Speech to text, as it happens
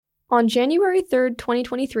On January 3,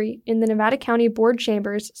 2023, in the Nevada County Board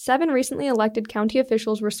chambers, 7 recently elected county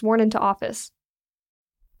officials were sworn into office.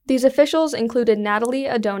 These officials included Natalie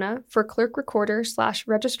Adona for Clerk Recorder /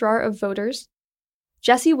 Registrar of Voters,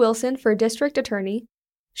 Jesse Wilson for District Attorney,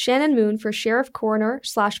 Shannon Moon for Sheriff Coroner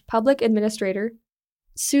 / Public Administrator,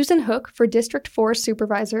 Susan Hook for District 4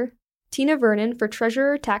 Supervisor, Tina Vernon for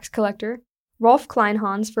Treasurer Tax Collector, Rolf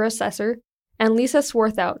Kleinhans for Assessor, and Lisa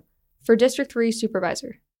Swarthout for District 3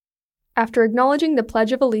 Supervisor. After acknowledging the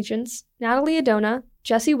Pledge of Allegiance, Natalie Adona,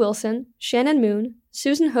 Jesse Wilson, Shannon Moon,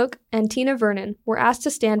 Susan Hook, and Tina Vernon were asked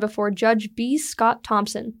to stand before Judge B. Scott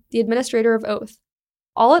Thompson, the administrator of oath.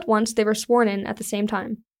 All at once, they were sworn in at the same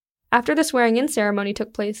time. After the swearing-in ceremony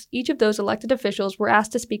took place, each of those elected officials were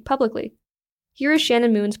asked to speak publicly. Here is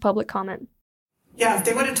Shannon Moon's public comment. Yeah, if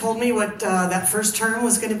they would have told me what that first term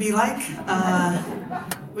was going to be like,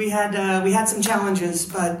 we had some challenges,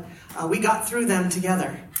 but we got through them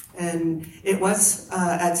together. And it was,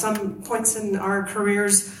 at some points in our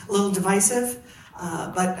careers, a little divisive,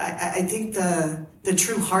 but I think the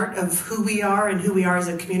true heart of who we are and who we are as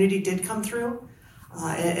a community did come through.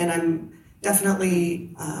 And I'm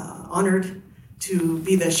definitely honored to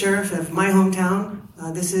be the sheriff of my hometown.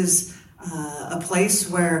 This is a place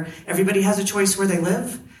where everybody has a choice where they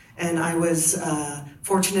live, and I was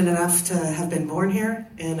fortunate enough to have been born here,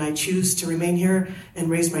 and I choose to remain here and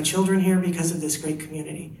raise my children here because of this great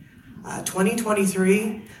community.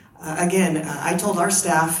 2023, again, I told our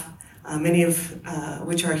staff, many of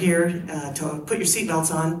which are here, to put your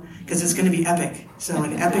seatbelts on because it's going to be epic. So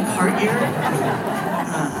an epic heart year,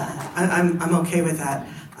 I'm okay with that.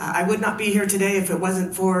 I would not be here today if it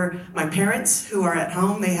wasn't for my parents who are at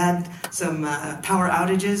home. They had some power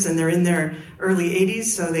outages and they're in their early 80s,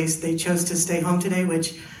 so they chose to stay home today,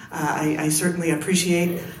 which I certainly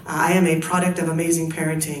appreciate. I am a product of amazing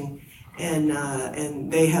parenting,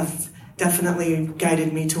 and they have definitely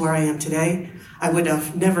guided me to where I am today. I would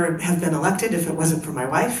have never have been elected if it wasn't for my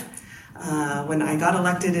wife. When I got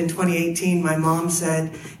elected in 2018, my mom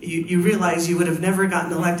said, you realize you would have never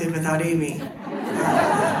gotten elected without Amy.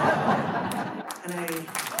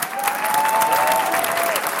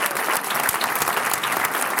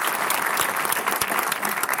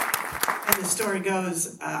 And the story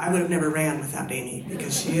goes, I would have never ran without Amy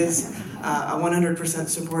because she is a 100%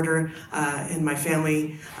 supporter, and my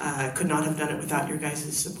family could not have done it without your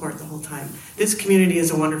guys' support the whole time. This community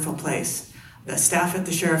is a wonderful place. The staff at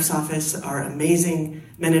the Sheriff's Office are amazing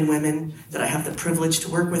men and women that I have the privilege to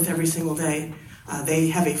work with every single day. They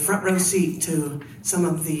have a front row seat to some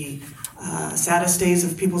of the saddest days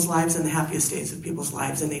of people's lives and the happiest days of people's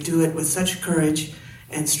lives, and they do it with such courage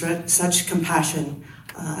and such compassion.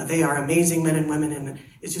 They are amazing men and women, and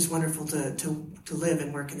it's just wonderful to live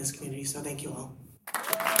and work in this community, so thank you all.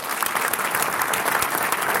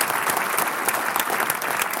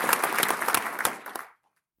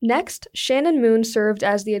 Next, Shannon Moon served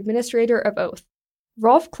as the administrator of oath.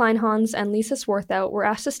 Rolf Kleinhans and Lisa Swarthout were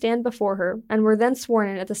asked to stand before her and were then sworn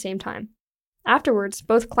in at the same time. Afterwards,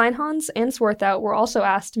 both Kleinhans and Swarthout were also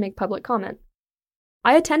asked to make public comment.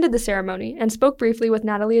 I attended the ceremony and spoke briefly with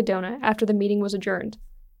Natalie Adona after the meeting was adjourned.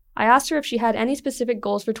 I asked her if she had any specific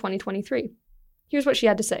goals for 2023. Here's what she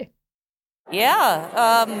had to say. Yeah,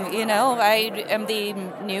 I am the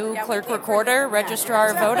new Clerk Recorder, Registrar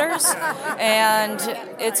of Voters, and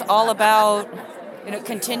it's all about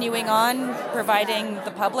continuing on providing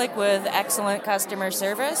the public with excellent customer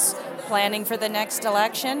service, planning for the next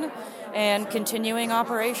election, and continuing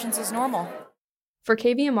operations as normal. For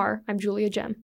KVMR, I'm Julia Gem.